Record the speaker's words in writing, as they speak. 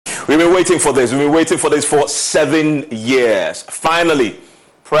We've been waiting for this. We've been waiting for this for 7 years. Finally,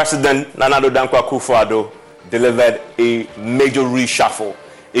 President Nana Addo Dankwa Akufo-Addo delivered a major reshuffle,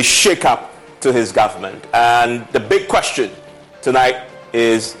 a shake-up to his government. And the big question tonight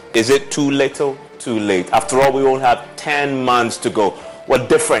is it too little, too late? After all, we only have 10 months to go. What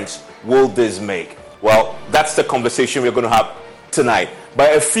difference will this make? Well, that's the conversation we're going to have tonight.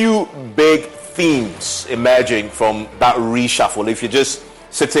 But a few big themes emerging from that reshuffle. If you're just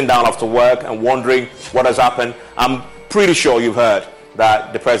sitting down after work and wondering what has happened, I'm pretty sure you've heard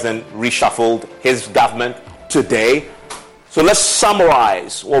that the president reshuffled his government today. So let's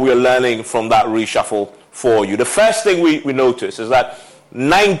summarize what we're learning from that reshuffle for you. The first thing we notice is that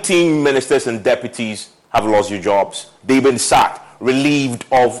 19 ministers and deputies have lost their jobs. They've been sacked, relieved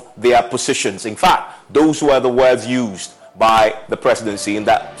of their positions. In fact, those were the words used by the presidency in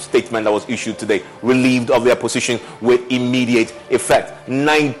that statement that was issued today. Relieved of their position with immediate effect.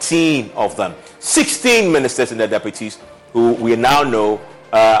 19 of them. 16 ministers and their deputies who we now know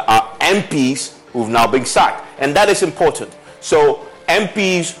are MPs who've now been sacked. And that is important. So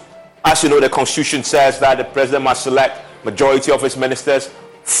MPs, as you know, the Constitution says that the president must select majority of his ministers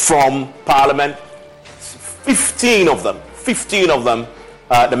from Parliament. 15 of them,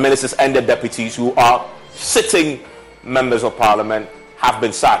 the ministers and the deputies who are sitting members of Parliament have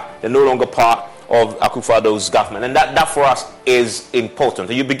been sacked. They're no longer part of Akufo-Addo's government. And that for us is important.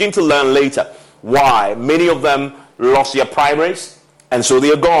 And you begin to learn later why many of them lost their primaries, and so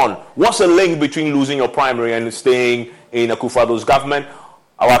they are gone. What's the link between losing your primary and staying in Akufo-Addo's government?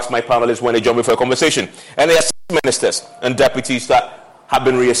 I'll ask my panelists when they join me for a conversation. And there are 6 ministers and deputies that have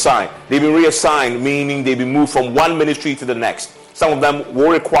been reassigned. They've been reassigned, meaning they've been moved from one ministry to the next. Some of them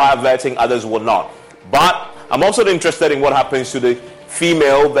will require vetting, others will not. But I'm also interested in what happens to the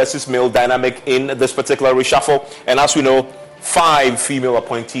female versus male dynamic in this particular reshuffle. And as we know, 5 female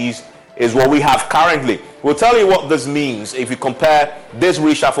appointees is what we have currently. We'll tell you what this means if you compare this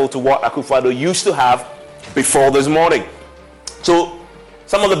reshuffle to what Akufo-Addo used to have before this morning. So,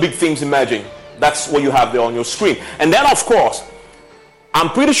 some of the big themes emerging. That's what you have there on your screen. And then, of course, I'm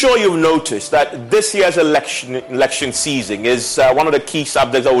pretty sure you've noticed that this year's election season is one of the key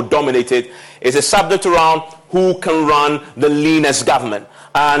subjects that will dominate it. Is a subject around who can run the leanest government.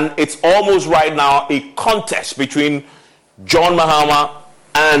 And it's almost right now a contest between John Mahama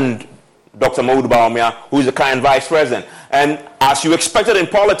and Dr. Mahamudu Bawumia, who is the current vice president. And as you expected in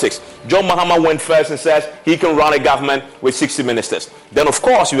politics, John Mahama went first and says he can run a government with 60 ministers. Then, of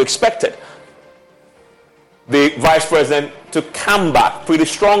course, you expected the vice president to come back pretty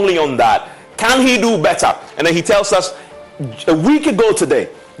strongly on that. Can he do better? And then he tells us a week ago today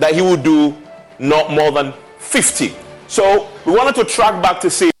that he would do not more than 50. So we wanted to track back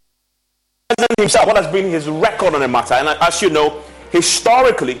to see the president himself, what has been his record on the matter. And as you know,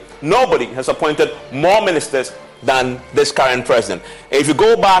 historically, nobody has appointed more ministers than this current president. If you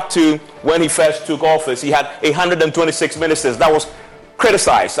go back to when he first took office, he had 126 ministers. That was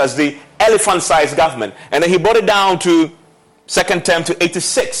criticized as the elephant-sized government. And then he brought it down to second term to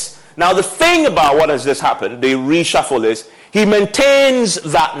 86. Now, the thing about what has just happened, the reshuffle, is he maintains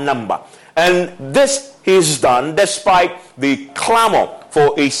that number. And this he's done despite the clamor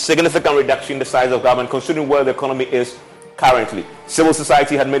for a significant reduction in the size of government, considering where the economy is currently. Civil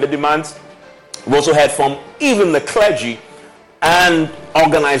society had made the demands. We also heard from even the clergy and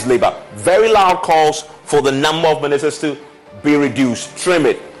organized labor. Very loud calls for the number of ministers to be reduced, trim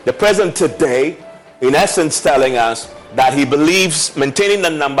it. The president today, in essence, telling us that he believes maintaining the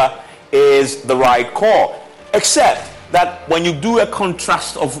number is the right call. Except that when you do a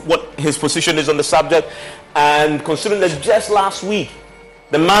contrast of what his position is on the subject, and considering that just last week,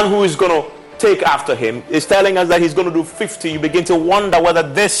 the man who is going to take after him is telling us that he's going to do 50, you begin to wonder whether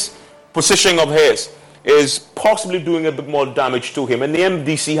this position of his is possibly doing a bit more damage to him. And the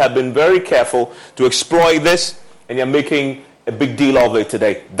MDC have been very careful to exploit this, and they're making a big deal of it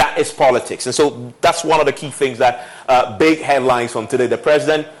today. That is politics. And so that's one of the key things that big headlines from today. The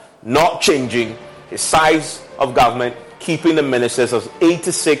president not changing his size of government, keeping the ministers as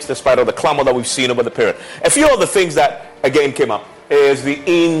 86 despite all the clamor that we've seen over the period. A few of the things that again came up is the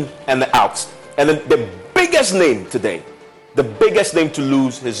in and the outs. And then the biggest name today, the biggest name to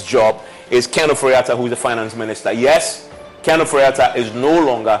lose his job is Ken Ofori-Atta, who is the finance minister. Yes, Ken Ofori-Atta is no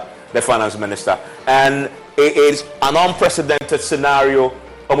longer the finance minister. And it is an unprecedented scenario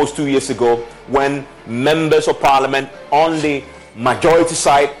almost 2 years ago when members of parliament on the majority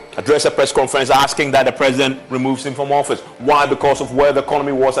side addressed a press conference asking that the president removes him from office. Why? Because of where the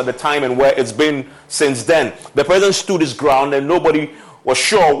economy was at the time and where it's been since then. The president stood his ground and nobody was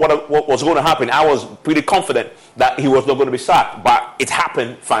sure what was going to happen. I was pretty confident that he was not going to be sacked, but it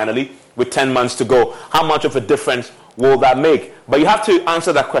happened finally with 10 months to go. How much of a difference will that make? But you have to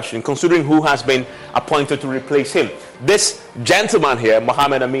answer that question, considering who has been appointed to replace him. This gentleman here,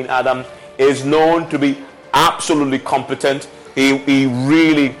 Mohammed Amin Adam, is known to be absolutely competent. He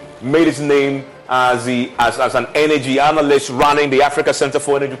really made his name as an energy analyst running the Africa Center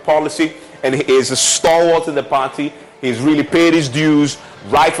for Energy Policy, and he is a stalwart in the party. He's really paid his dues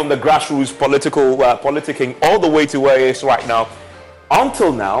right from the grassroots politicking all the way to where he is right now.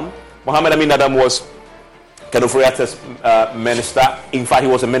 Until now, Mohammed Amin Adam was Kenoforiata's minister. In fact, he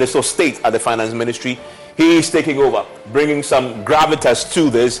was a minister of state at the finance ministry. He is taking over, bringing some gravitas to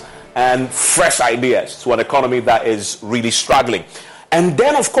this and fresh ideas to an economy that is really struggling. And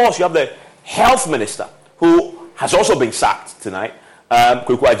then, of course, you have the health minister, who has also been sacked tonight.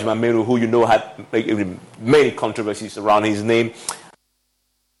 Kweku Ajimameru, who you know had many controversies around his name.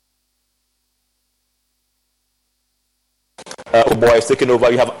 Boy is taking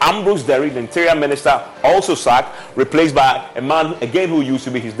over. You have Ambrose Derry, the interior minister, also sacked, replaced by a man again who used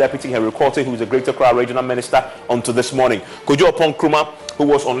to be his deputy, Henry Korte, who is a Greater Accra regional minister, until this morning. Kojo Opon Krumah, who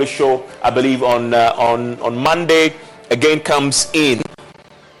was on this show, I believe on Monday, again comes in.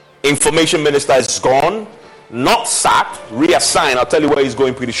 Information minister is gone, not sacked, reassigned. I'll tell you where he's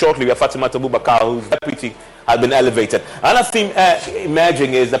going pretty shortly. We have Fatima Abubakar, whose deputy has been elevated. Another theme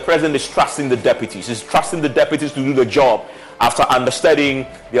emerging is the president is trusting the deputies. He's trusting the deputies to do the job after understudying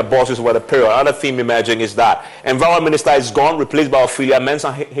their bosses over the period. Another theme emerging is that environment minister is gone, replaced by Ophelia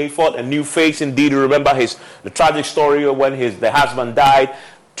Mensah Hayford, a new face indeed. You remember the tragic story when the husband died,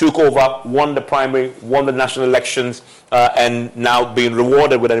 took over, won the primary, won the national elections, and now being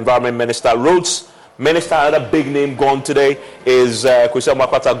rewarded with an environment minister. Roads minister, another big name gone today is Kwesi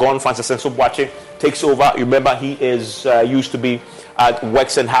Amakwata gone. Francis Senso-Boakye takes over. You remember he is used to be at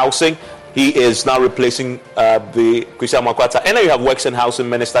Works and Housing. He is now replacing the Kwesi Amakwata. And then you have Works and Housing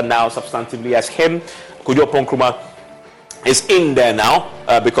minister now substantively as him. Kojo Opon Krumah is in there now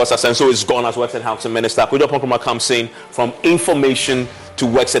because Asenso is gone as Works and Housing minister. Kojo Opon Krumah comes in from information to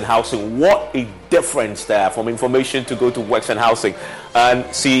Works and Housing. What a difference there from information to go to Works and Housing,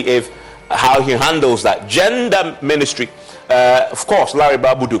 and see how he handles that. Gender ministry, of course, Larry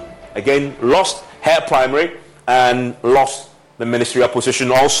Babudu again lost her primary and lost the ministerial position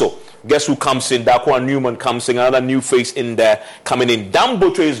also. Guess who comes in? Dakwa Newman comes in, another new face in there coming in. Dan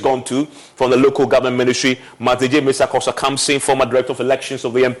Botre is gone too from the local government ministry. Mateje Mesa-Kosa comes in, former director of elections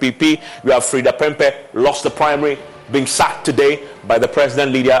of the MPP. We have Frida Pempe, lost the primary, being sacked today by the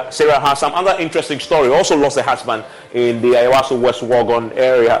president leader, Sarah Hassam. Another interesting story, also lost a husband in the Ayawaso West Wagon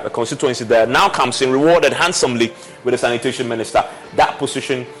area, the constituency there. Now comes in, rewarded handsomely with the sanitation minister. That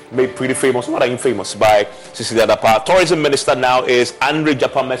position made pretty famous, not infamous, by Cecilia Dapa. Tourism minister now is Andre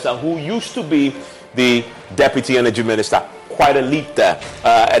Japamesa, who used to be the deputy energy minister. Quite a leap there.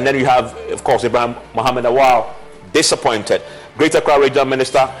 And then you have, of course, Ibrahim Mohammed Awal, disappointed. Greater Accra Regional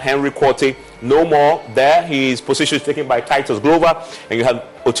Minister Henry Korte, no more there. His position is taken by Titus Glover. And you have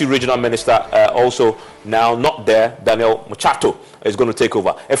Oti Regional Minister also now not there. Daniel Machato is going to take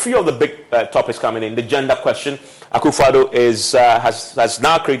over. A few of the big topics coming in. The gender question. Akufo-Addo has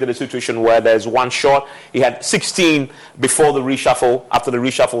now created a situation where there's one short. He had 16 before the reshuffle. After the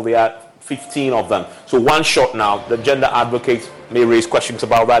reshuffle, they had 15 of them. So one shot now. The gender advocates may raise questions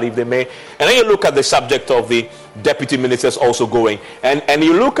about that if they may. And then you look at the subject of the deputy ministers also going. And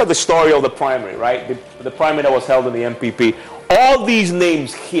you look at the story of the primary, right? The primary that was held in the MPP. All these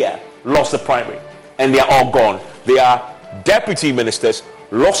names here lost the primary. And they are all gone. They are deputy ministers,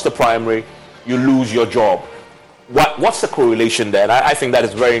 lost the primary, you lose your job. What's the correlation there? And I think that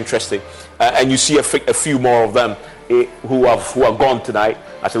is very interesting. And you see a few more of them who are gone tonight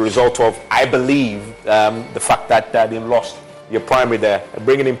as a result of, I believe, the fact that they lost your primary there,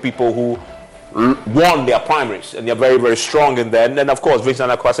 bringing in people who won their primaries, and they're very, very strong in there. And then, of course,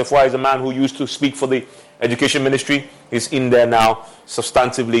 Vincent Akwasefwa is a man who used to speak for the education ministry. He's in there now,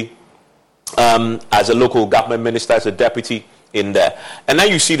 substantively, as a local government minister, as a deputy in there. And now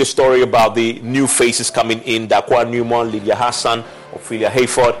you see the story about the new faces coming in, Dakwa Newman, Lydia Hassan, Ophelia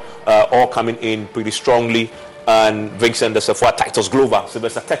Hayford, all coming in pretty strongly. And Vincent Asafwa, Titus Glover.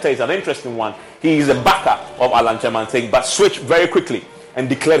 Sylvester Tete is an interesting one. He is a backer of Alan Chamanting, but switched very quickly and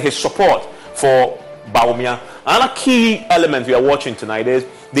declared his support for Bawumia. Another key element we are watching tonight is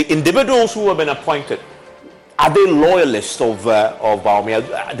the individuals who have been appointed. Are they loyalists of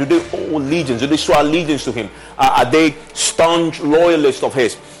Bawumia? Do they owe allegiance? Do they show allegiance to him? Are they staunch loyalists of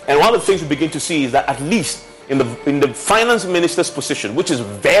his? And one of the things we begin to see is that at least in the finance minister's position, which is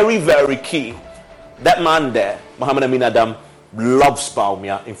very, very key, that man there, Mohammed Amin Adam, loves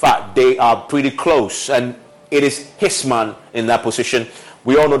Bawumia. In fact, they are pretty close, and it is his man in that position.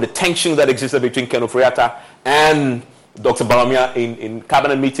 We all know the tension that existed between Ken Ofori-Atta and Dr. Bawumia in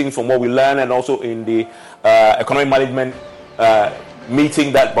cabinet meetings, from what we learn, and also in the economic management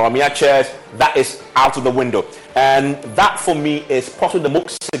meeting that Bawumia chairs. That is out of the window. And that, for me, is possibly the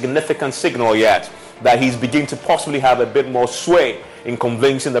most significant signal yet that he's beginning to possibly have a bit more sway in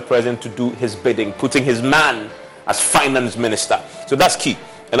convincing the president to do his bidding, putting his man as finance minister. So that's key.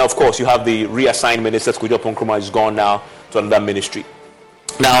 And of course, you have the reassigned ministers. Kojo Nkrumah is gone now to another ministry.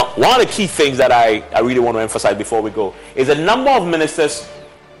 Now, one of the key things that I really want to emphasize before we go is a number of ministers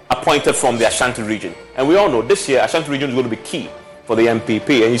appointed from the Ashanti region. And we all know this year, Ashanti region is going to be key for the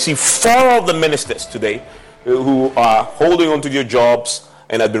MPP. And you see 4 of the ministers today who are holding on to their jobs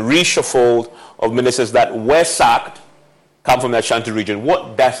and have been reshuffled, of ministers that were sacked, come from the Ashanti region.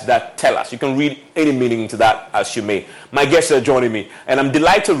 What does that tell us? You can read any meaning into that as you may. My guests are joining me, and I'm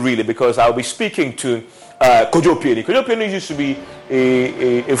delighted really because I'll be speaking to Kojo Pieni. Kojo Pieni used to be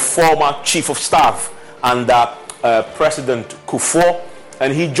a former chief of staff under President Kufuor,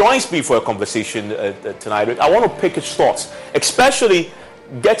 and he joins me for a conversation tonight. I want to pick his thoughts, especially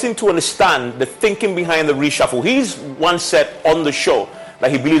getting to understand the thinking behind the reshuffle. He's once said on the show that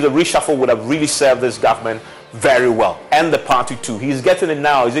he believes the reshuffle would have really served this government very well, and the party too. He's getting it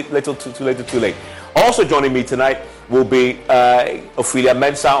now. Is it little too late or too late? Also joining me tonight will be Ophelia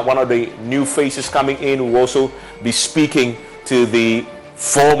Mensah, one of the new faces coming in, who will also be speaking to the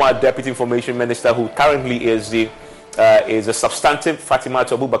former Deputy Information Minister, who currently is a substantive, Fatima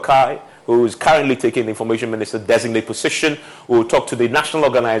Abubakar, who is currently taking the Information Minister designate position. We will talk to the national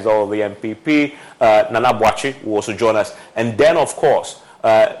organizer of the MPP, Nana Boakye, who will also join us. And then, of course,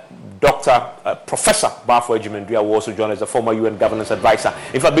 Professor Bafo Ejimendria will also join us, the former UN governance advisor.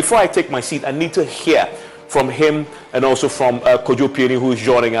 In fact, before I take my seat, I need to hear from him and also from Kojo Pieni, who is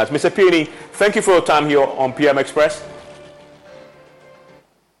joining us. Mr. Pieni, thank you for your time here on PM Express.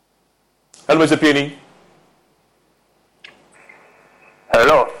 Hello, Mr. Pieni.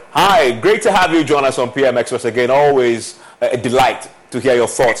 Hello. Hi, great to have you join us on PM Express again. Always a delight to hear your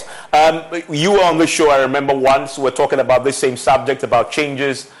thoughts. You were on the show, I remember once, we were talking about this same subject, about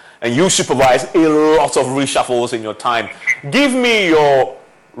changes, and you supervised a lot of reshuffles in your time. Give me your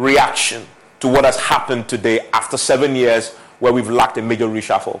reaction to what has happened today after 7 years where we've lacked a major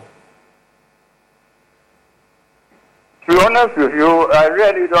reshuffle. To be honest with you, I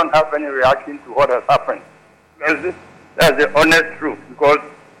really don't have any reaction to what has happened. That's the honest truth, because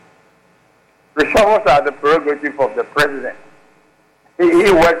reshuffles are the prerogative of the president.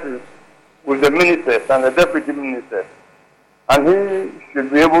 He works with the ministers and the deputy ministers, and he should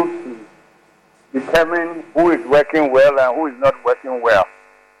be able to determine who is working well and who is not working well.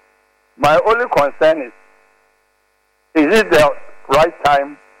 My only concern is it the right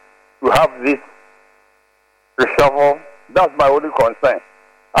time to have this reshuffle? That's my only concern.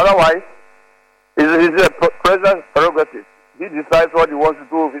 Otherwise, it's the president's prerogative. He decides what he wants to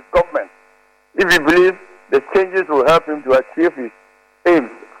do with his government. If he believes the changes will help him to achieve his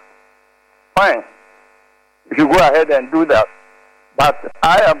aims, fine. You should go ahead and do that. But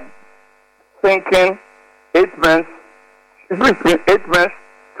I am thinking 8 months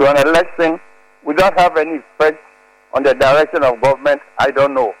to an election without have any effect on the direction of government, I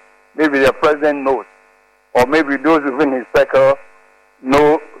don't know. Maybe the president knows, or maybe those within his circle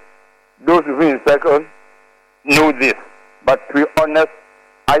know. Those within his circle know this. But to be honest,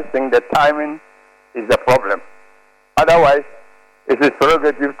 I think the timing is the problem. Otherwise, it is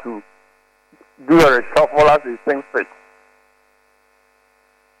prerogative to do a reshuffle as he thinks fit.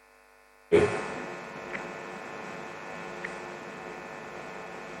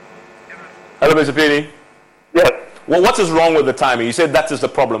 Hello, Mr. Pieni. Yes. Well, what is wrong with the timing? You said that is the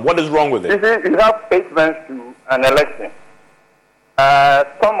problem. What is wrong with it? You see, you have 8 months to an election.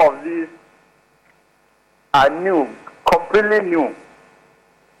 Some of these are new, completely new.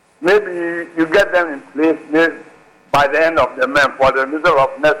 Maybe you get them in place by the end of the month or the middle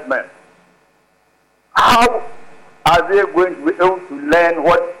of next month. How are they going to be able to learn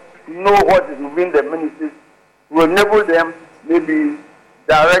to know what is within the ministry, to enable them maybe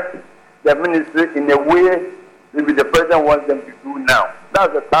direct the ministry in a way maybe the president wants them to do now?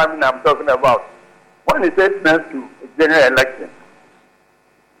 That's the timing I'm talking about. When it says to a general election,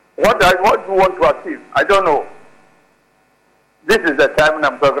 what do you want to achieve? I don't know. This is the timing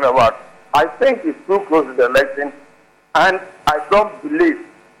I'm talking about. I think it's too close to the election, and I don't believe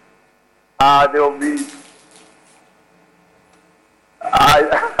there will be.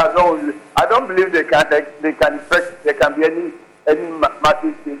 I don't believe there can be any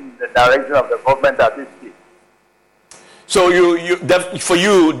massive change in the direction of the government at this stage. So for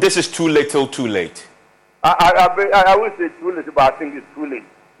you, this is too little, too late. I would say too late, but I think it's too late.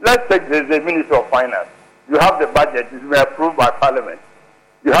 Let's take the Ministry of Finance. You have the budget, it's been approved by Parliament.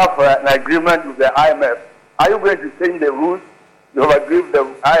 You have an agreement with the IMF. Are you going to change the rules? You have agreed with the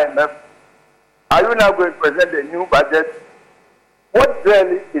IMF. Are you now going to present a new budget? What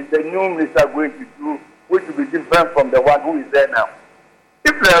really is the new minister going to do which will be different from the one who is there now?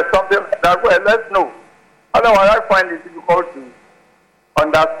 If there is something like that, well, let's know. Otherwise, I find it difficult to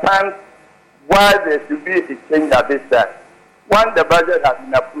understand why there should be a change at this time. Once the budget has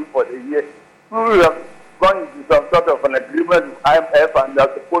been approved for the year, we will have gone into some sort of an agreement with IMF and they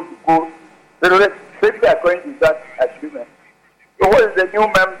are supposed to go strictly according to that agreement. So what is the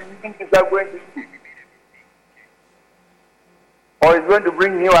new member is that going to do? Or is going to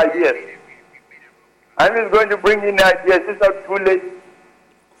bring new ideas? And it's going to bring in ideas. It's not too late.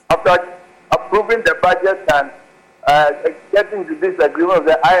 After approving the budget and getting to this agreement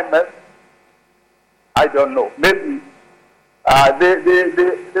with the IMF, I don't know. Maybe they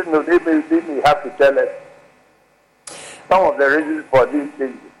may have to tell us some of the reasons for these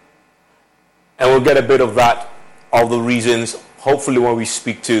changes. And we'll get a bit of that, of the reasons, hopefully when we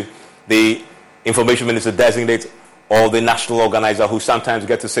speak to the Information Minister designate or the national organizer who sometimes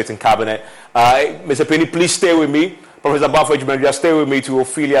get to sit in cabinet. Mr. Penny, please stay with me. Professor Bafo, stay with me. To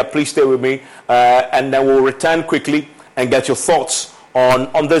Ophelia, please stay with me. And then we'll return quickly and get your thoughts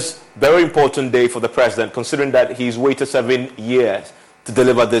on this very important day for the president, considering that he's waited 7 years to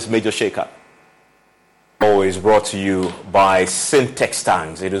deliver this major shakeup. Always brought to you by Syntex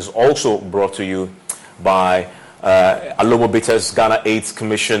Tanks. It is also brought to you by Alomo Bitters, Ghana AIDS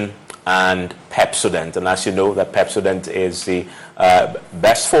Commission, and Pepsodent. And as you know, that Pepsodent is the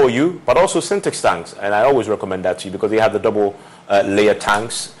best for you, but also Syntex tanks. And I always recommend that to you because they have the double layer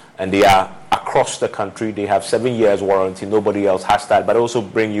tanks and they are across the country. They have 7 years warranty. Nobody else has that. But also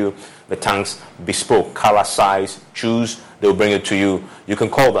bring you the tanks bespoke, color, size, choose. They'll bring it to you. You can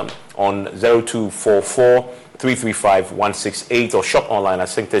call them on 0244 335-168 or shop online at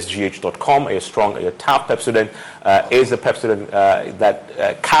syntexgh.com. A strong, a tough Pepsodent is the Pepsodent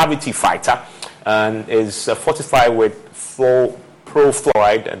that cavity fighter and is fortified with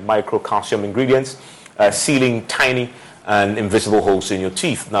pro-fluoride and micro-calcium ingredients, sealing tiny and invisible holes in your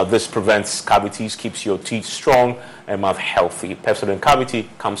teeth. Now, this prevents cavities, keeps your teeth strong and mouth healthy. Pepsodent cavity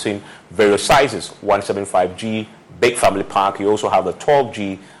comes in various sizes, 175G, big family pack. You also have the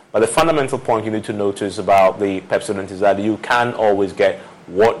 12G. But the fundamental point you need to notice about the Pepsodent is that you can always get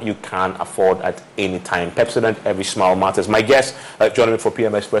what you can afford at any time. Pepsodent, every smile matters. My guest joining me for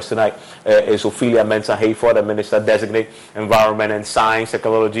PM Express tonight is Ophelia Mensah-Hayford, the Minister Designate, Environment and Science,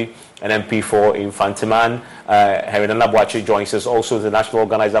 Technology, and MP for Infantiman. Henry Nanabuachi joins us. Also, the National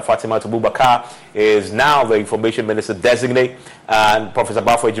Organizer Fatima Abubakar is now the Information Minister Designate, and Professor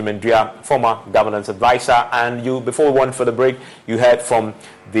Bafo Ejimendria, former Governance Advisor. And you, before we went for the break, you heard from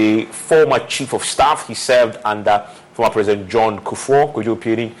the former Chief of Staff. He served under former President John Kufuor,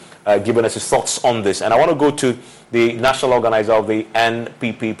 giving us his thoughts on this. And I want to go to the National Organizer of the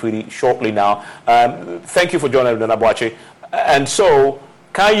NPP pretty shortly now. Thank you for joining us, Nanabuachi. And so,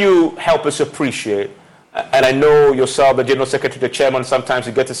 can you help us appreciate, and I know yourself, the General Secretary, the Chairman, sometimes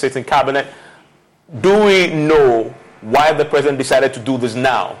you get to sit in Cabinet. Do we know why the President decided to do this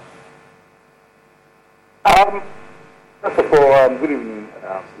now? First of all, good evening,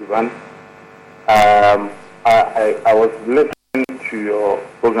 Ivan. I was listening to your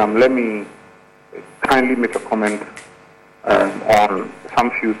program. Let me kindly make a comment on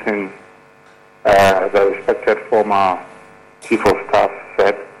some few things the respected former Chief of Staff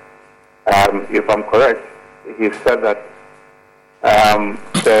said. If I'm correct, he said that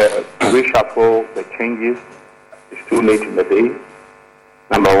the reshuffle, the changes, is too late in the day,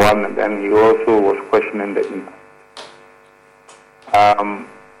 number one, and then he also was questioning the impact.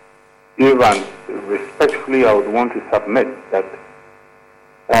 Even respectfully, I would want to submit that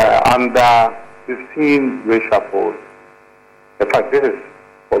under 15 reshuffles, in fact, this is,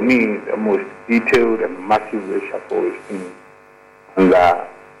 for me, the most detailed and massive reshuffle we've seen under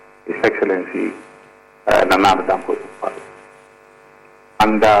His Excellency Nana Addo.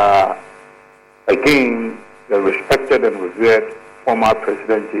 And again, the respected and revered former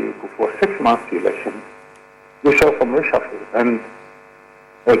President J. for 6 months to election, we saw some reshuffle. And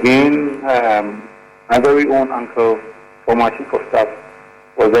again, my very own uncle, former Chief of Staff,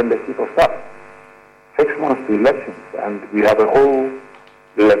 was then the Chief of Staff. 6 months to elections, and we have a whole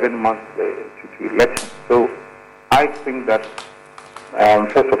 11 months to elections. So I think that,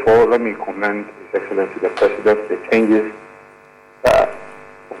 first of all, let me commend His Excellency the President. The changes,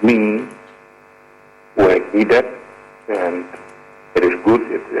 for me, were needed. and it is good.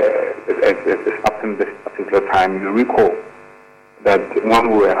 It's happened this particular time. You recall that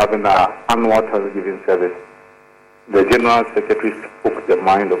when we were having our annual Thanksgiving service, the General Secretary spoke the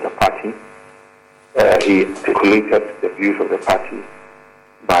mind of the party. He articulated the views of the party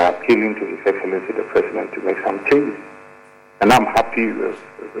by appealing to His Excellency the President to make some changes. And I'm happy with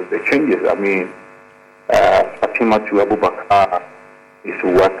the changes. I mean, Fatima Abubakar is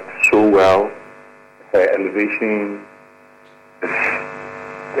worked so well. Her elevation is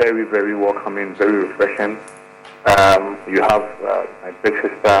very, very welcoming, very refreshing. You have my big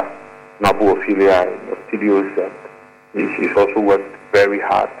sister, Nabu Ophelia, in your studios. She's also worked very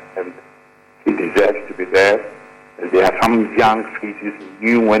hard, and she deserves to be there. And there are some young faces,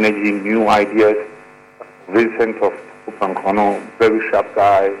 new energy, new ideas. Vincent of Upankono, very sharp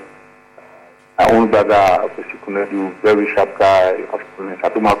guy. My own brother, Kunedu, very sharp guy.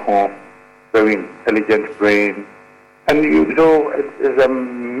 Satumakon, very intelligent brain. And you know, it's a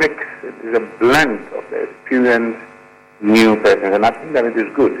mix, it's a blend of the experienced new persons. And I think that it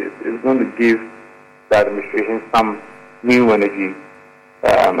is good. It's going to give the administration some new energy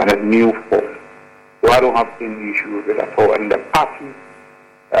and a new force. So I don't have any issue with it at all. And the party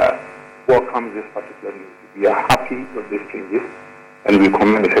welcomes this particular news. We are happy with these changes, and we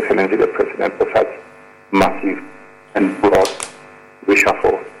commend His Excellency the President for such massive and broad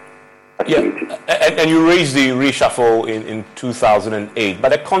reshuffle activity. Yeah, and you raised the reshuffle in 2008, but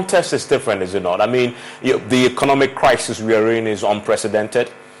the context is different, is it not? I mean, the economic crisis we are in is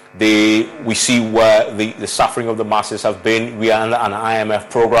unprecedented. We see where the suffering of the masses have been. We are under an IMF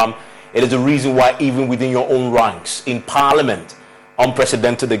program. It is the reason why even within your own ranks in Parliament,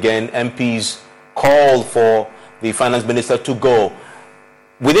 unprecedented again, MPs called for the finance minister to go.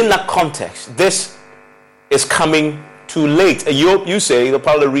 Within that context, this is coming too late. And you say that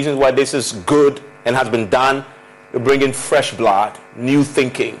part of the reasons why this is good and has been done, to bring in fresh blood, new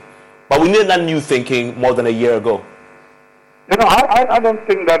thinking. But we need that new thinking more than a year ago. You know, I don't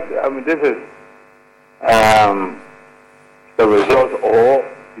think that, I mean, this is the result, or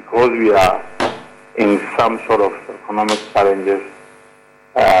because we are in some sort of economic challenges,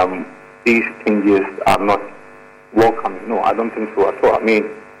 these changes are not welcome. No, I don't think so at all. I mean,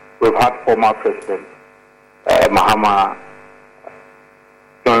 we've had former President Mahama,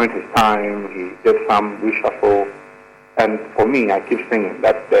 during his time, he did some reshuffle. And for me, I keep saying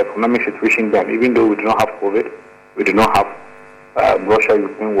that the economic situation then, even though we do not have COVID, we do not have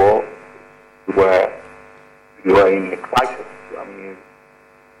Russia-Ukraine war, we were in a crisis. I mean,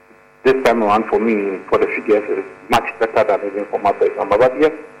 this time around for me, for the figures, is much better than even for my president. But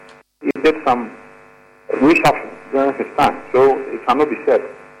yes, he did some reshuffle during his time. So it cannot be said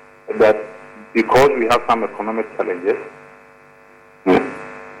that because we have some economic challenges,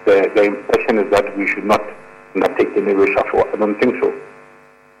 the impression is that we should not undertake any reshuffle. I don't think so.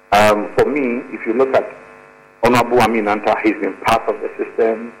 For me, if you look at Honorable Amin Anta, he's been part of the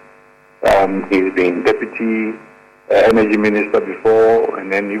system. He's been deputy energy minister before,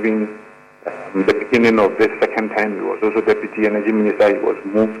 and then even the beginning of this second time, he was also deputy energy minister. He was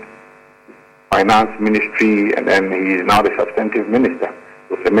moved to finance ministry, and then he is now the substantive minister.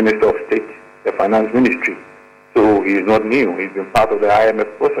 So the minister of state, the finance ministry. So he is not new. He's been part of the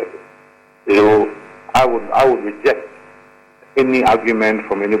IMF process. So I would reject any argument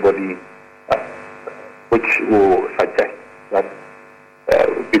from anybody which will suggest that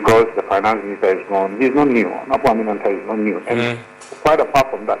because the finance minister is gone, he's not new. Honorable Aminanta is not new. And quite apart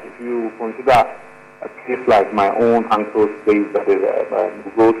from that, if you consider a place like my own uncle's place, that is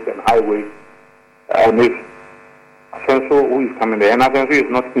roads and highways, and if Asenso, who is coming there, and Asenso is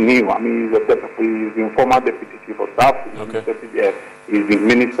not new. I mean, he's been former deputy chief of staff. He's been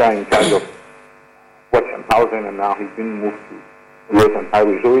minister in charge of works and housing, and now he's been moved to roads and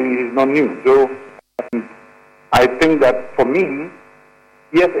highways. So he's not new. So I think that for me,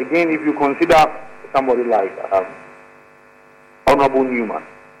 yes, again, if you consider somebody like Honorable Newman,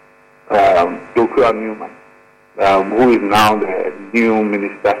 Dr. Newman, who is now the new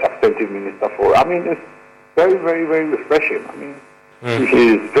minister, substantive minister for, I mean, it's very, very, very refreshing. I mean,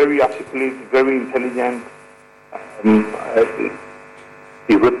 he is very articulate, very intelligent.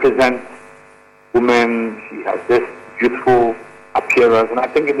 He represents women. He has this beautiful appearance, and I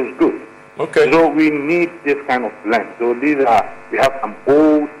think it is good. Okay. So we need this kind of blend. So we have some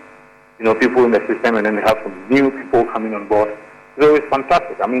old, people in the system, and then we have some new people coming on board. So it's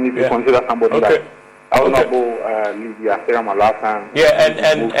fantastic. I mean, if you consider somebody like Honorable Lydia Serama-Lasan.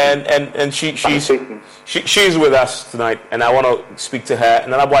 Yeah, and she's with us tonight, and I want to speak to her.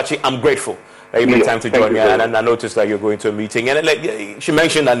 And I'm grateful that you made time to join me. And I noticed that you're going to a meeting, and she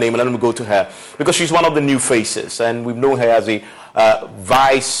mentioned that name, and let me go to her because she's one of the new faces, and we've known her as a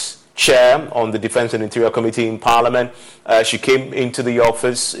vice chair on the Defense and Interior Committee in Parliament. She came into the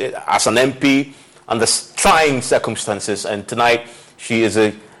office as an MP under trying circumstances, and tonight she is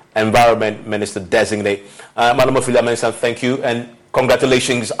a Environment Minister designate. Madam Ophelia Minister, thank you, and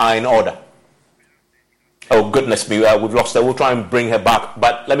congratulations are in order. Oh, goodness me, we've lost her. We'll try and bring her back,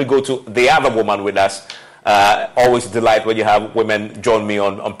 but let me go to the other woman with us. Always a delight when you have women join me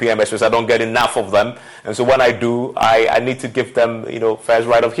on PMS because I don't get enough of them, and so when I do, I need to give them first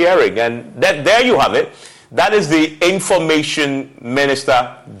right of hearing, and there you have it. That is the Information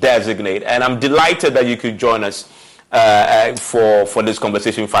Minister designate, and I'm delighted that you could join us for this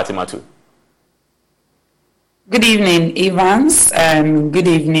conversation, Fatima too. Good evening, Evans, and good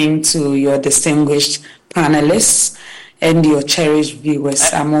evening to your distinguished panelists and your cherished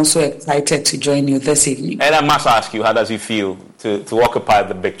viewers. I'm also excited to join you this evening. And I must ask you, how does it feel to occupy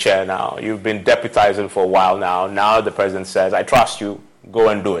the big chair now? You've been deputizing for a while now. Now the president says, I trust you, go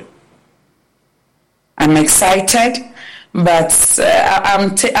and do it. I'm excited, but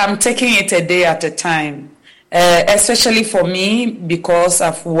I'm taking it a day at a time. Especially for me, because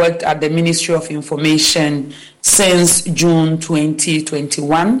I've worked at the Ministry of Information since June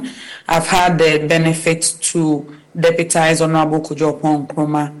 2021. I've had the benefit to deputize Honorable Kojo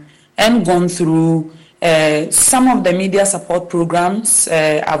Nkrumah and gone through some of the media support programs.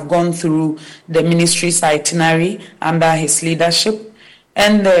 I've gone through the ministry's itinerary under his leadership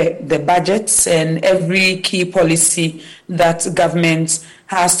and the budgets and every key policy that government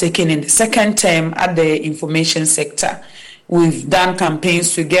has taken in the second term at the information sector. We've done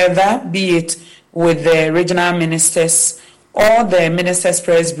campaigns together, be it with the regional ministers or the ministers'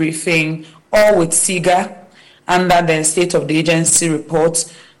 press briefing or with SIGA under the State of the Agency report.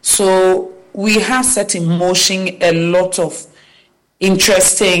 So we have set in motion a lot of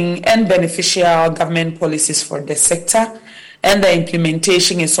interesting and beneficial government policies for the sector, and the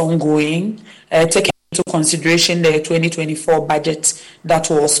implementation is ongoing, taking into consideration the 2024 budget that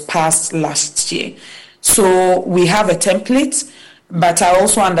was passed last year. So we have a template, but I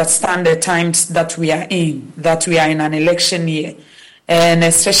also understand the times that we are in an election year, and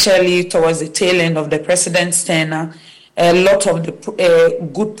especially towards the tail end of the president's tenure, a lot of the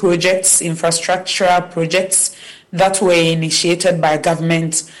good projects, infrastructural projects that were initiated by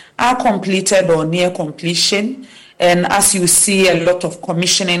government are completed or near completion. And as you see, a lot of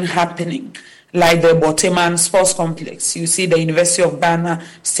commissioning happening, like the Boteman Sports Complex. You see the University of Ghana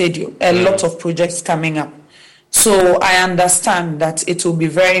Stadium, a lot of projects coming up. So I understand that it will be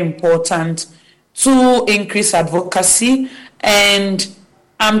very important to increase advocacy and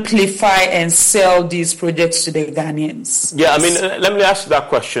amplify and sell these projects to the Ghanaians. Yeah, I mean, let me ask that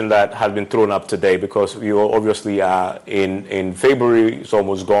question that has been thrown up today, because you obviously are in February, it's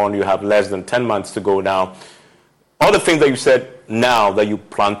almost gone. You have less than 10 months to go now. All the things that you said now that you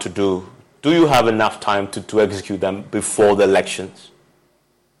plan to do you have enough time to execute them before the elections?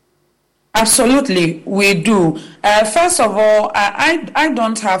 Absolutely, we do. First of all, I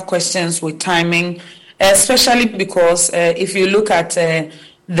don't have questions with timing, especially because if you look at the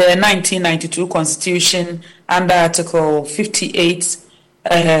 1992 Constitution under Article 58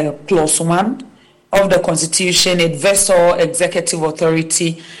 Clause 1 of the Constitution, it vests all executive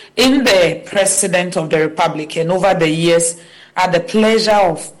authority in the President of the Republic, and over the years, at the pleasure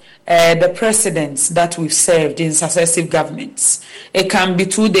of the presidents that we've served in successive governments. It can be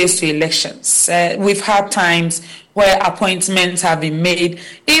 2 days to elections. We've had times where appointments have been made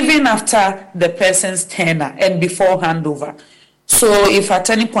even after the person's tenure and before handover. So if at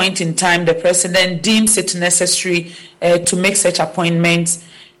any point in time the president deems it necessary to make such appointments,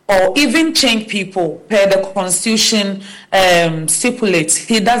 or even change people per the Constitution stipulates,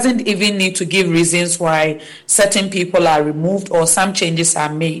 he doesn't even need to give reasons why certain people are removed or some changes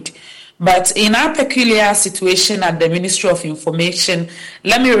are made. But in our peculiar situation at the Ministry of Information,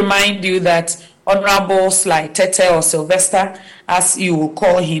 let me remind you that Honorable Sly Tete, or Sylvester, as you will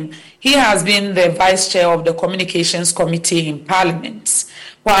call him, he has been the Vice Chair of the Communications Committee in Parliament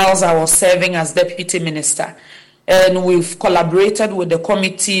whilst I was serving as Deputy Minister. And we've collaborated with the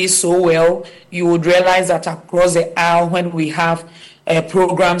committee so well. You would realize that across the aisle, when we have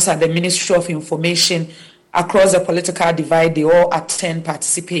programs at the Ministry of Information, across the political divide, they all attend,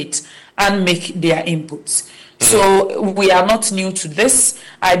 participate, and make their inputs. So we are not new to this.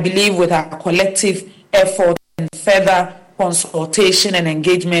 I believe with our collective effort and further consultation and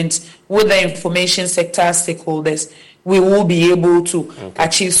engagement with the information sector stakeholders, we will be able to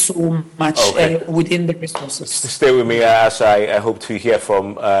achieve so much within the resources. Stay with me as I hope to hear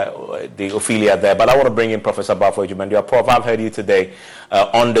from the Ophelia there. But I want to bring in Professor Bafo Jumandia. Prof, I've heard you today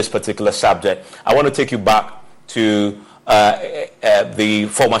on this particular subject. I want to take you back to the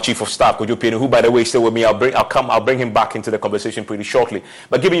former Chief of Staff, Kojo Pienu, who, by the way, is still with me. I'll bring him back into the conversation pretty shortly.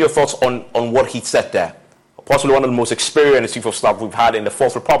 But give me your thoughts on what he said there. Possibly one of the most experienced Chief of Staff we've had in the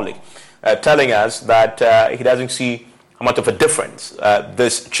Fourth Republic, telling us that he doesn't see how much of a difference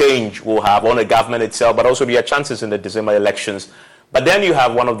this change will have on the government itself, but also their chances in the December elections. But then you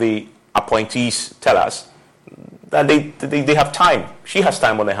have one of the appointees tell us that they have time. She has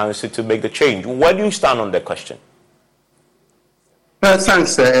time on her hands to make the change. Where do you stand on that question?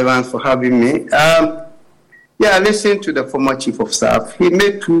 Thanks, Evans, for having me. I listened to the former Chief of Staff. He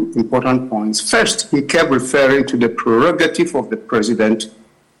made two important points. First, he kept referring to the prerogative of the president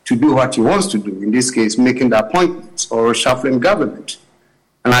to do what he wants to do, in this case, making the appointments or shuffling government.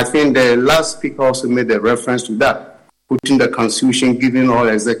 And I think the last speaker also made a reference to that, putting the Constitution giving all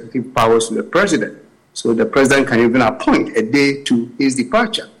executive powers to the president. So the president can even appoint a day to his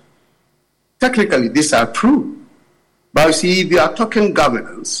departure. Technically, these are true. But you see, if you are talking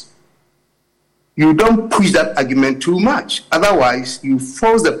governance, you don't push that argument too much. Otherwise, you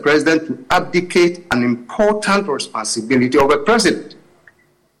force the president to abdicate an important responsibility of a president.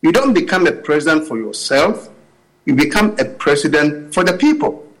 You don't become a president for yourself. You become a president for the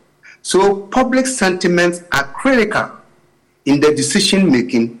people. So public sentiments are critical in the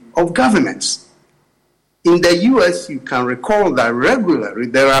decision-making of governments. In the U.S., you can recall that regularly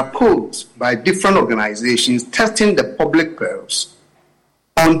there are polls by different organizations testing the public pulse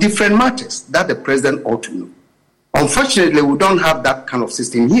on different matters that the president ought to know. Unfortunately, we don't have that kind of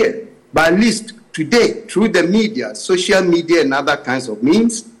system here. But at least today, through the media, social media and other kinds of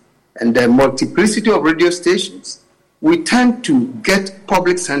means, and the multiplicity of radio stations, we tend to get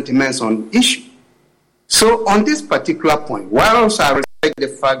public sentiments on issue. So on this particular point, whilst I respect the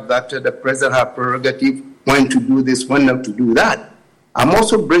fact that the president has prerogative when to do this, when not to do that, I'm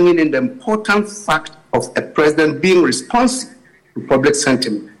also bringing in the important fact of a president being responsive to public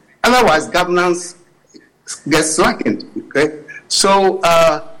sentiment. Otherwise, governance gets slackened. Okay? So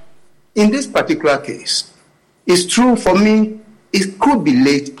in this particular case, it's true for me, it could be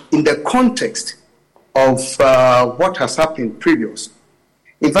late in the context of what has happened previously.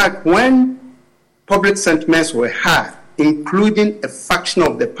 In fact, when public sentiments were high, including a faction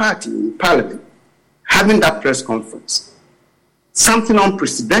of the party in parliament, having that press conference, something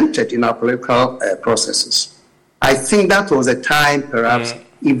unprecedented in our political processes. I think that was a time, perhaps,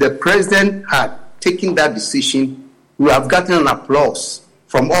 if the president had taken that decision, we would have gotten an applause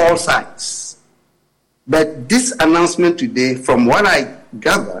from all sides. But this announcement today, from what I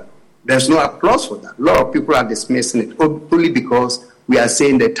gather, there's no applause for that. A lot of people are dismissing it only because we are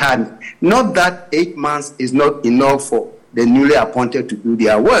saying the time. Not that 8 months is not enough for the newly appointed to do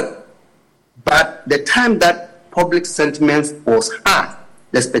their work, but the time that public sentiment was high,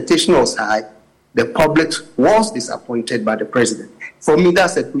 the expectation was high, the public was disappointed by the president. For me,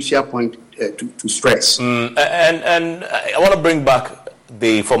 that's a crucial point to stress. And I want to bring back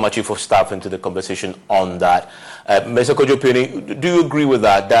the former Chief of Staff into the conversation on that. Mr. Kojo Pienu, do you agree with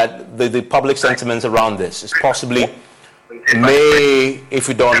that the public sentiments around this is possibly may, if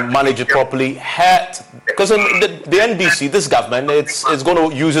we don't manage it properly, hurt? Because the NDC, this government, it's going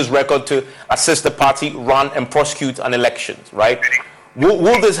to use its record to assist the party run and prosecute an election, right?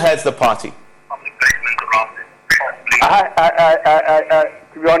 Will this hurt the party?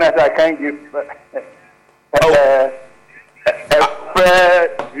 To be honest, I can't give a fair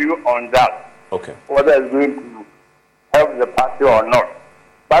view on that. Okay. Whether it's going to help the party or not.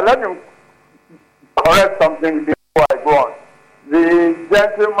 But let me correct something before I go on. The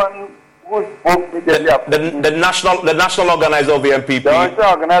gentleman who spoke immediately the national organizer of the NPP. The national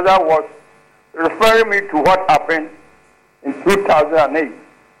organizer was referring me to what happened in 2008.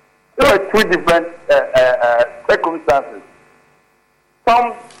 There were two different circumstances.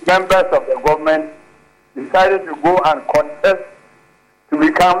 Some members of the government decided to go and contest to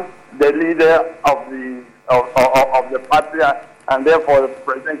become the leader of the party and therefore the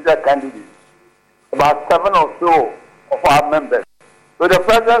presidential candidate. About 7 or so of our members. So the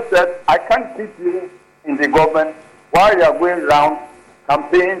president said, I can't keep you in the government while you are going around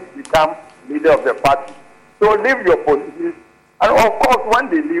campaigning to become leader of the party. So leave your positions. And of course, when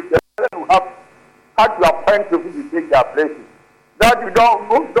they leave, the president will have to appoint people to take their places. That you don't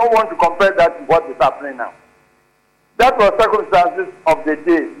want to compare that to what is happening now. That was circumstances of the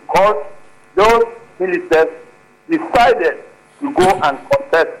day because those ministers decided to go and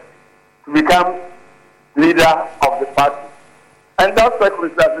contest to become leader of the party. And that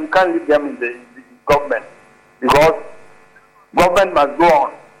circumstance, you can't leave them in the government, because government must go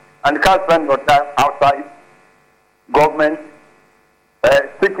on, and you can't spend your time outside government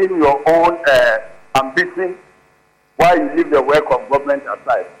seeking your own ambition while you leave the work of government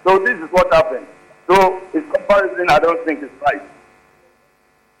aside. So this is what happened. So his comparison, I don't think is right.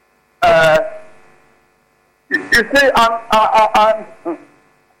 You see,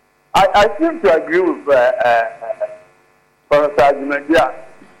 I seem to agree with Professor Ajumadia.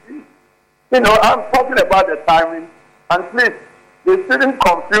 You know, I'm talking about the timing, and please, they shouldn't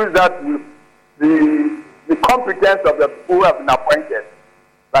confuse that with the competence of the people who have been appointed.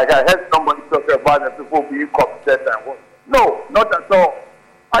 Like I heard somebody talk about the people being competent and what. No, not at all.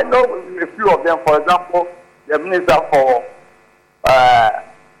 I know a few of them. For example, the Minister for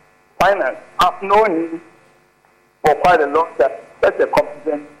Finance. I've known him for quite a long time. Such a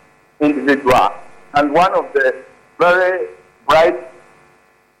competent individual, and one of the very bright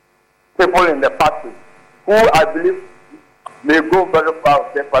people in the party, who I believe may go very far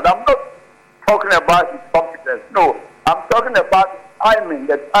with them. But I'm not talking about his competence. No, I'm talking about timing,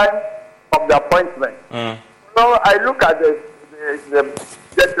 the time of the appointment. So I look at the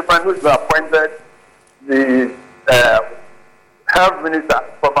gentleman who's been appointed, the health minister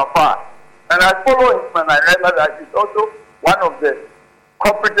from afar, and I follow him, and I realize that he's also one of the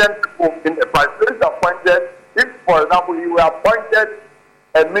competent people in the party. So he's appointed. If, for example, he were appointed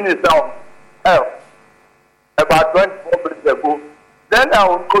a minister of health about 24 minutes ago, then I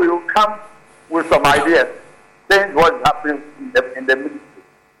will know you come with some ideas, change what's happening in the ministry.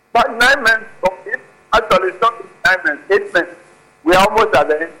 But 9 months of it, actually it's not 9 months, 8 months. We are almost at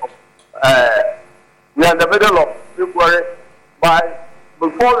the end of, we are in the middle of February.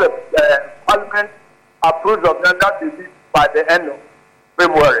 Before the Parliament approves of that will be by the end of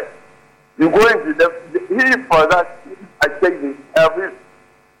February. You go into for that, I take the every,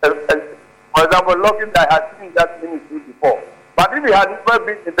 for example, looking that I had seen that ministry before. But if he had never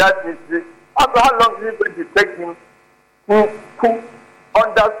been in that ministry, after how long is it going to take him to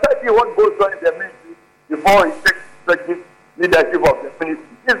understand what goes on in the ministry before he takes effective leadership of the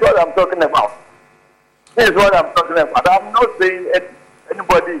ministry? This is what I'm talking about. This is what I'm talking about. I'm not saying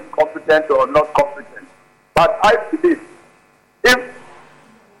anybody is competent or not competent, but I believe if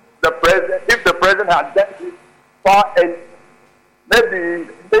the president had done it far, and maybe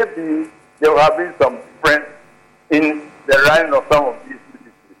there will have been some difference in the running of some of these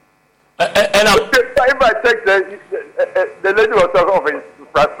ministries. If I take the lady was talking of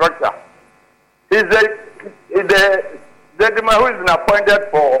infrastructure, is the gentleman who is been appointed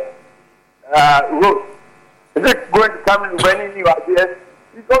for roads, is it going to come in with any new ideas?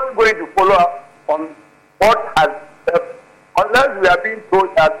 He's only going to follow up on what has, unless we are being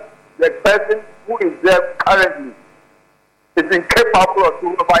told that the person who is there currently is incapable of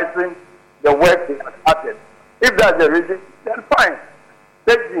supervising the work he has started. If that's the reason, then fine,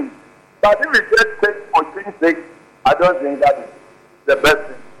 take him. But if we just take for things' sake, I don't think that is the best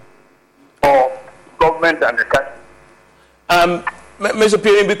thing for government and the country. Mr.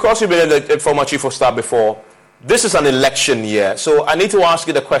 Peering, because you've been a former chief of staff before, this is an election year, so I need to ask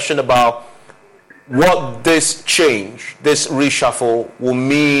you the question about what this change, this reshuffle, will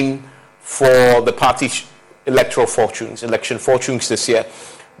mean for the party's election fortunes this year.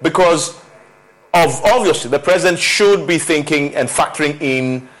 Because obviously the president should be thinking and factoring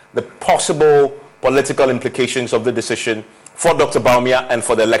in the possible political implications of the decision for Dr. Bawumia and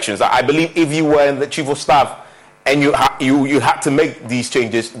for the elections. I believe if you were in the chief of staff and you had to make these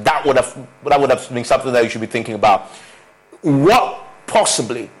changes, that would have been something that you should be thinking about. What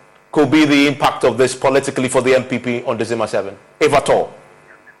possibly could be the impact of this politically for the MPP on December 7, if at all?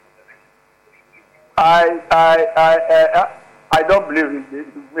 I don't believe it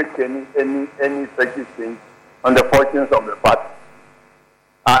makes any effective change on the fortunes of the party.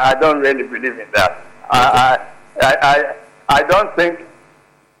 I don't really believe in that. I don't think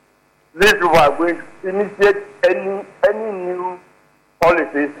these people are going to initiate any new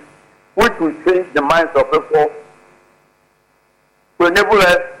policies which will change the minds of people to enable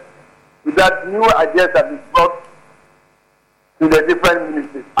us with that new ideas that is brought to the different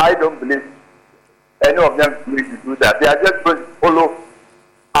ministries. I don't believe any of them is going to do that. They are just going to follow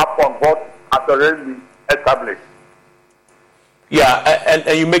up on what has already been established. Yeah,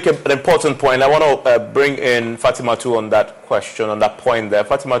 and you make an important point. I want to bring in Fatima too on that question, on that point there.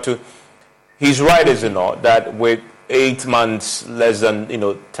 Fatima too, he's right, is he not, that with 8 months, less than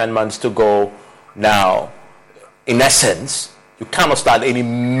 10 months to go now, in essence, you cannot start any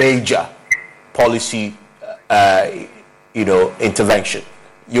major policy intervention.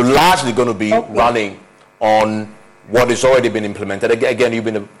 You're largely going to be running on what has already been implemented. Again, you've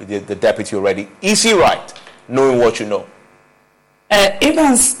been the deputy already. Is he right, knowing what you know?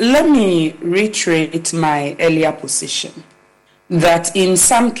 Evans, let me reiterate my earlier position that in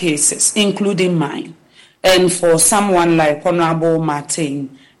some cases, including mine, and for someone like Honorable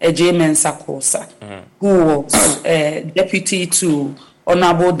Martin Ejie-Mensah-Kosa, who was deputy to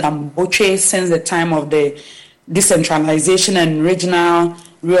Honorable Damboche since the time of the decentralization and regional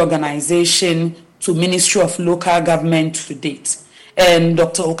reorganization to Ministry of Local Government to date, and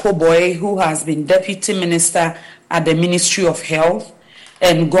Dr. Okoboy, who has been deputy minister at the Ministry of Health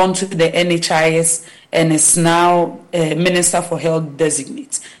and gone to the NHIS and is now Minister for Health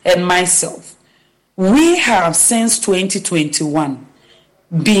designate, and myself. We have since 2021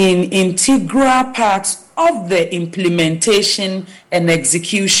 been integral parts of the implementation and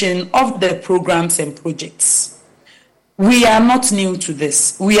execution of the programs and projects. We are not new to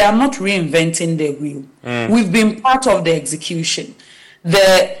this. We are not reinventing the wheel. We've been part of the execution.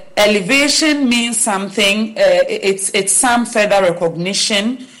 The elevation means something. It's some further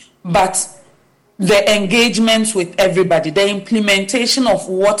recognition, but the engagement with everybody, the implementation of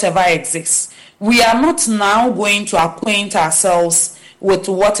whatever exists. We are not now going to acquaint ourselves with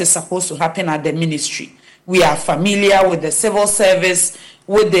what is supposed to happen at the ministry. We are familiar with the civil service,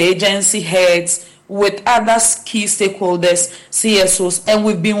 with the agency heads, with other key stakeholders, CSOs, and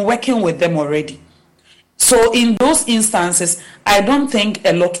we've been working with them already. So in those instances, I don't think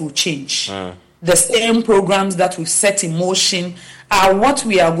a lot will change. The same programs that we've set in motion are what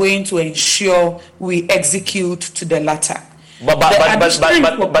we are going to ensure we execute to the latter.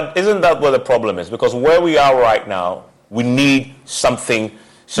 But isn't that where the problem is? Because where we are right now, we need something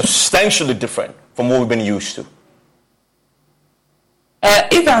substantially different from what we've been used to.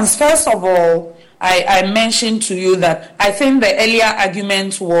 Evans, first of all, I mentioned to you that I think the earlier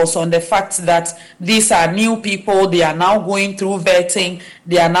argument was on the fact that these are new people, they are now going through vetting,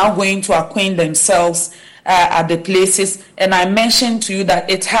 they are now going to acquaint themselves at the places, and I mentioned to you that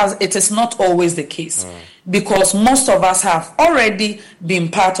it is not always the case, because most of us have already been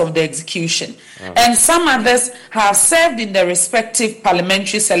part of the execution, and some others have served in the respective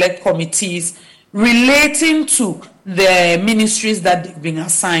parliamentary select committees relating to the ministries that they've been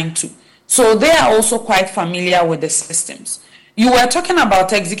assigned to. So they are also quite familiar with the systems. You were talking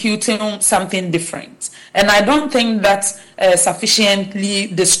about executing something different, and I don't think that sufficiently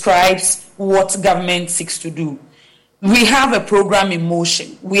describes what government seeks to do. We have a program in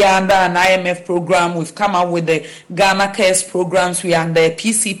motion. We are under an IMF program. We've come up with the Ghana Cares programs. We are under a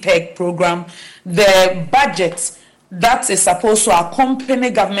PCPEG program. The budget that is supposed to accompany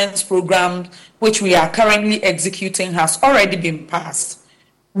government's program, which we are currently executing, has already been passed.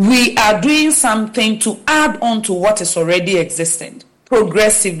 We are doing something to add on to what is already existing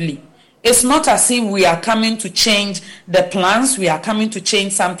progressively. It's not as if we are coming to change the plans, we are coming to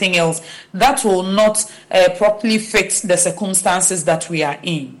change something else that will not properly fit the circumstances that we are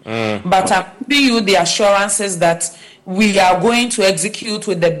in. But I'm giving you the assurances that we are going to execute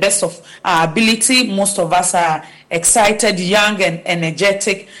with the best of our ability. Most of us are excited, young and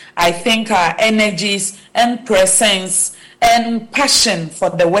energetic. I think our energies and presence and passion for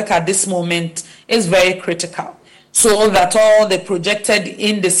the work at this moment is very critical, so that all the projected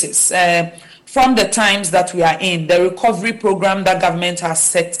indices from the times that we are in, the recovery program that government has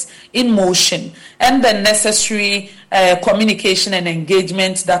set in motion, and the necessary communication and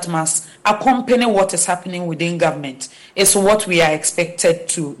engagement that must accompany what is happening within government is what we are expected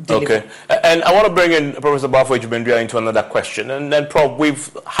to deliver. Okay, and I want to bring in Professor Bafo Ejibendria into another question. And then, Prof,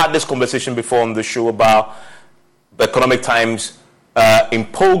 we've had this conversation before on the show about the economic times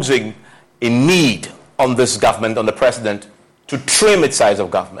imposing a need on this government, on the president, to trim its size of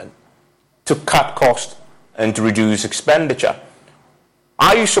government, to cut costs and to reduce expenditure.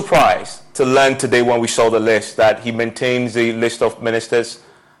 Are you surprised to learn today, when we saw the list, that he maintains the list of ministers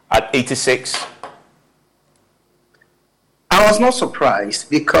at 86? I was not surprised,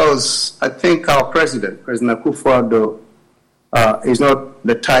 because I think our President Akufo-Addo, is not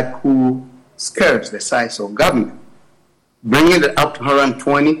the type who scares the size of government. Bringing it up to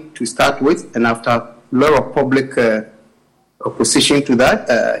 120 to start with, and after a lot of public opposition to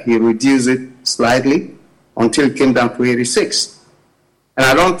that, he reduced it slightly until it came down to 86. And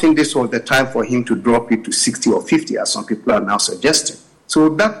I don't think this was the time for him to drop it to 60 or 50, as some people are now suggesting. So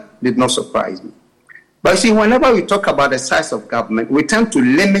that did not surprise me. But see, whenever we talk about the size of government, we tend to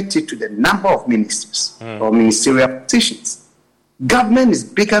limit it to the number of ministers or ministerial positions. Government is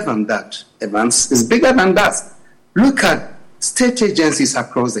bigger than that, Evans. It's bigger than that. Look at state agencies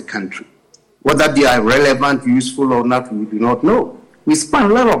across the country. Whether they are relevant, useful or not, we do not know. We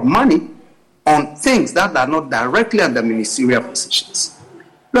spend a lot of money on things that are not directly under ministerial positions.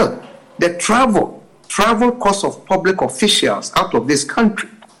 Look, the travel costs of public officials out of this country.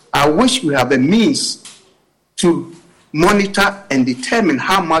 I wish we have a means to monitor and determine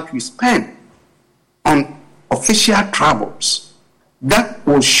how much we spend on official travels. That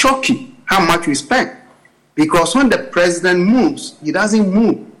will shock you how much we spend. Because when the president moves, he doesn't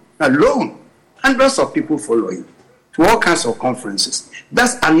move alone. Hundreds of people follow him to all kinds of conferences.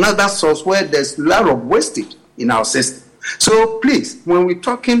 That's another source where there's a lot of wastage in our system. So please, when we're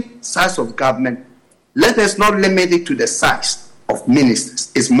talking size of government, let us not limit it to the size of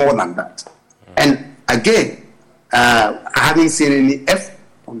ministers. It's more than that. And again, I haven't seen any effort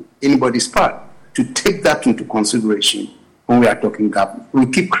on anybody's part to take that into consideration when we are talking government. We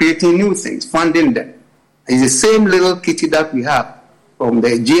keep creating new things, funding them. It's the same little kitty that we have from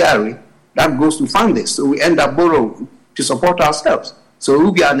the GRA that goes to fund this. So we end up borrowing to support ourselves. So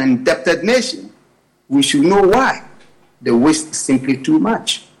if we are an indebted nation, we should know why. The waste is simply too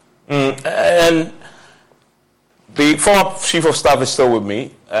much. And the former chief of staff is still with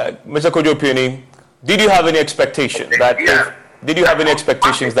me. Mr. Kojo Pioni, did you have any expectation that if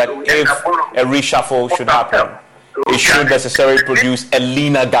a reshuffle should happen, it should necessarily produce a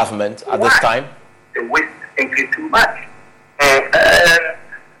leaner government at this time? The waste is simply too much.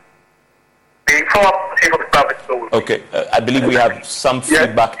 Okay, I believe we have some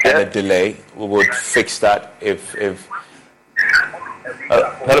feedback and a delay. We would fix that if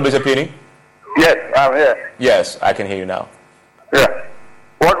hello, Mr. Pioni? Yes, I'm here. Yes, I can hear you now. Yeah.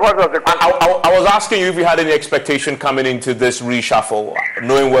 What was the question? I was asking you if you had any expectation coming into this reshuffle,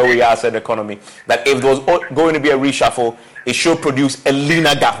 knowing where we are as an economy, that if there was going to be a reshuffle, it should produce a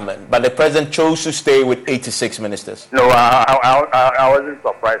leaner government. But the president chose to stay with 86 ministers. No, I wasn't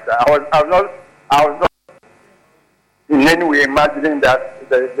surprised. I was not in any way imagining that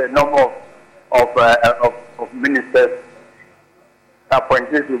the number of ministers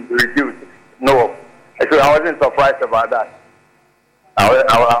appointed will be reduced. No, actually, I wasn't surprised about that. I was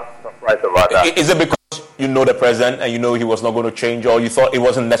surprised about that. Is it because you know the president and you know he was not going to change, or you thought it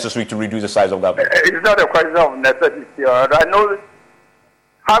wasn't necessary to reduce the size of government? It's not a question of necessity. I know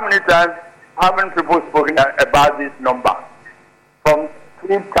how many people spoken about this number from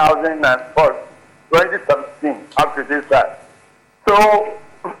 2017 up to this time. So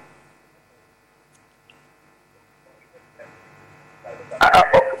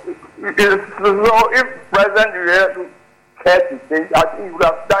if President really cared to change, I think he would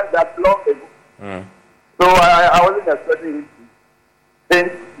have done that long ago. So I wasn't expecting him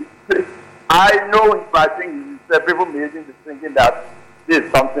to change. I know him, I think people may be thinking that this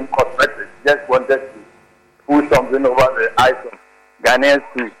is something cosmetic. Just wanted to push something over the eyes of Ghanaians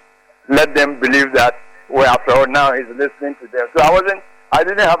to let them believe that, well, after all, now he's listening to them. So I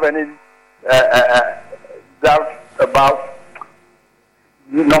didn't have any doubt about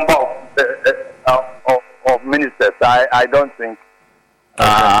the number of ministers. I don't think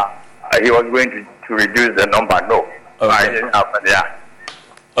he was going to reduce the number. No, I didn't have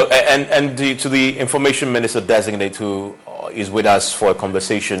And to the information minister designate who is with us for a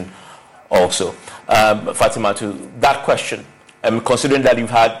conversation also, Fatima, to that question, considering that you've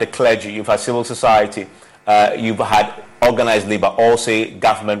had the clergy, you've had civil society, you've had organized labor all say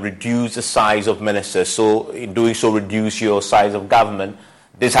government reduce the size of ministers, so in doing so reduce your size of government.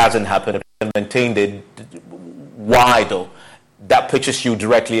 This hasn't happened. Maintained it. Why though? That pitches you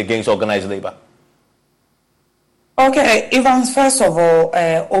directly against organized labor. Okay, Evans, first of all,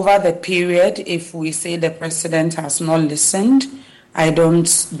 over the period, if we say the president has not listened, I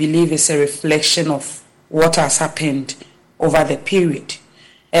don't believe it's a reflection of what has happened over the period.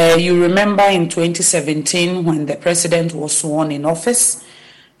 You remember in 2017 when the president was sworn in office,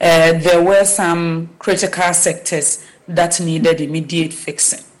 there were some critical sectors that needed immediate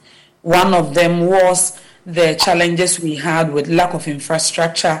fixing. One of them was the challenges we had with lack of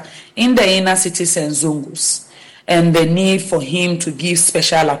infrastructure in the inner cities and zongus, and the need for him to give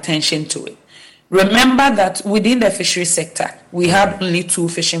special attention to it. Remember that within the fishery sector, we had only 2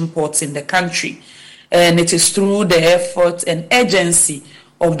 fishing ports in the country, and it is through the effort and urgency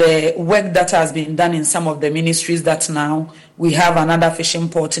of the work that has been done in some of the ministries that now we have another fishing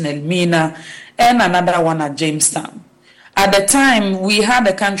port in Elmina and another one at Jamestown. At the time, we had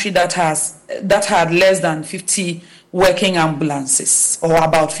a country that had less than 50 working ambulances, or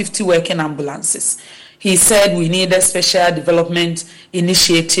about 50 working ambulances. He said we needed special development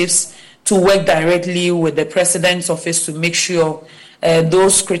initiatives to work directly with the president's office to make sure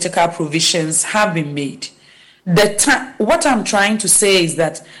those critical provisions have been made. What I'm trying to say is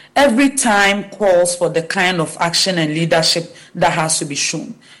that every time calls for the kind of action and leadership that has to be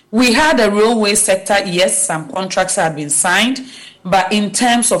shown. We had a railway sector, yes, some contracts have been signed, but in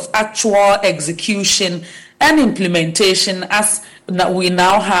terms of actual execution and implementation, as we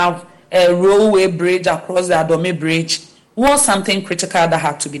now have a railway bridge across the Adome Bridge, was something critical that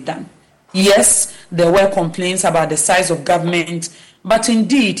had to be done. Yes, there were complaints about the size of government, but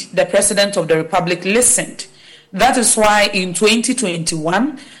indeed, the President of the Republic listened. That is why in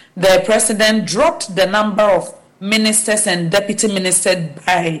 2021, the President dropped the number of ministers and deputy ministers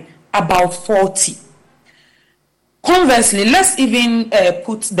by about 40. Conversely, let's even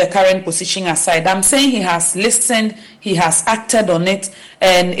put the current position aside. I'm saying he has listened, he has acted on it,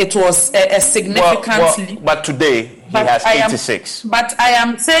 and it was a significant... but today, he has 86. But I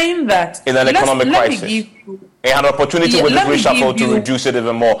am saying that... In an economic crisis. He had an opportunity with the reshuffle to reduce it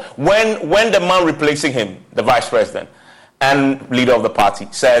even more. When the man replacing him, the vice president and leader of the party,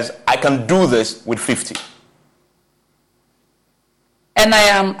 says, I can do this with 50. And I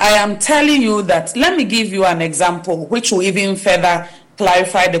am telling you that, let me give you an example which will even further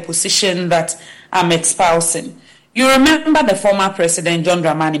clarify the position that I'm espousing. You remember the former president, John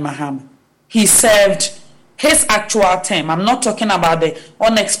Dramani Mahama. He served his actual term. I'm not talking about the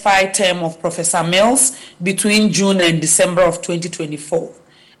unexpired term of Professor Mills between June and December of 2012.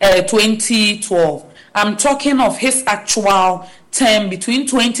 I'm talking of his actual term between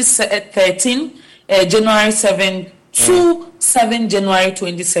 2013, January 7 to 7 January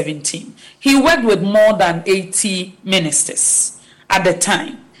 2017. He worked with more than 80 ministers at the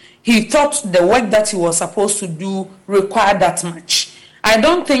time. He thought the work that he was supposed to do required that much. I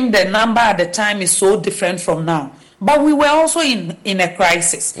don't think the number at the time is so different from now. But we were also in a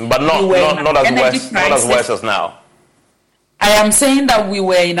crisis. But not as worse as now. I am saying that we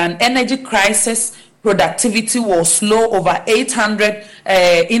were in an energy crisis. Productivity was low. Over 800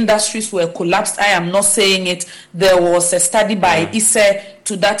 industries were collapsed. I am not saying it. There was a study by ISE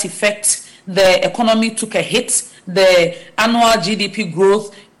to that effect. The economy took a hit. The annual GDP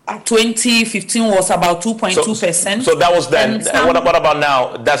growth at 2015 was about 2.2%. So that was then. And what about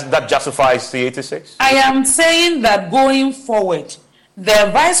now? That justifies the 86? I am saying that going forward, the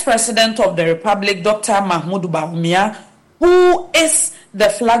Vice President of the Republic, Dr. Mahmoud Bawumia, who is the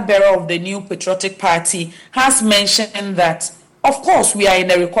flag bearer of the New Patriotic Party, has mentioned that, of course, we are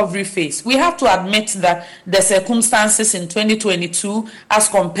in a recovery phase. We have to admit that the circumstances in 2022 as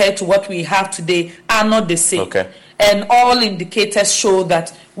compared to what we have today are not the same. Okay. And all indicators show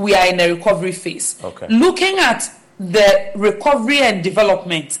that we are in a recovery phase. Okay. Looking at the recovery and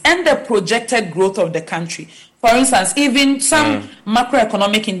development and the projected growth of the country, for instance, even some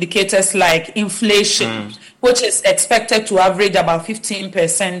macroeconomic indicators like inflation, which is expected to average about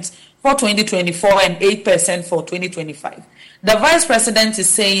 15% for 2024 and 8% for 2025. The Vice President is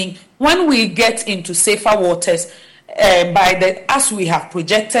saying when we get into safer waters, as we have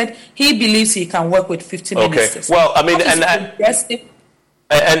projected, he believes he can work with 50 ministers. Well, I mean,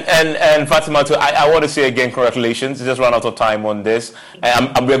 and Fatima, too, I want to say again, congratulations. Just ran out of time on this.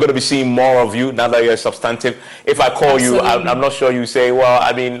 We're going to be seeing more of you now that you're substantive. If I call you, I'm not sure you say, well,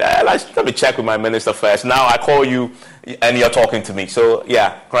 I mean, let me check with my minister first. Now I call you and you're talking to me. So,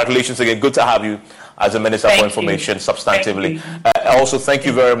 yeah, congratulations again. Good to have you as a Minister for Information, substantively. Also, thank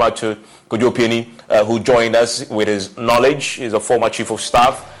you very much to Kojo Pieni, who joined us with his knowledge. He's a former Chief of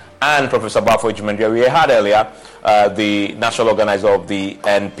Staff. And Professor Bafo Jumendria, we had earlier, the national organizer of the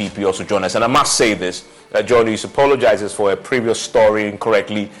NPP also joined us. And I must say this, John Hughes apologizes for a previous story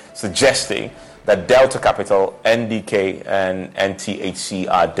incorrectly suggesting that Delta Capital, NDK, and NTHC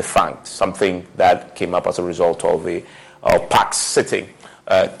are defunct, something that came up as a result of the PAC's sitting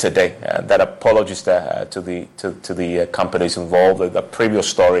today. That apologies to the companies involved. The previous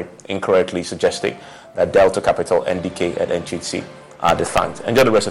story incorrectly suggesting that Delta Capital, NDK, and NTHC are defunct. Enjoy the rest of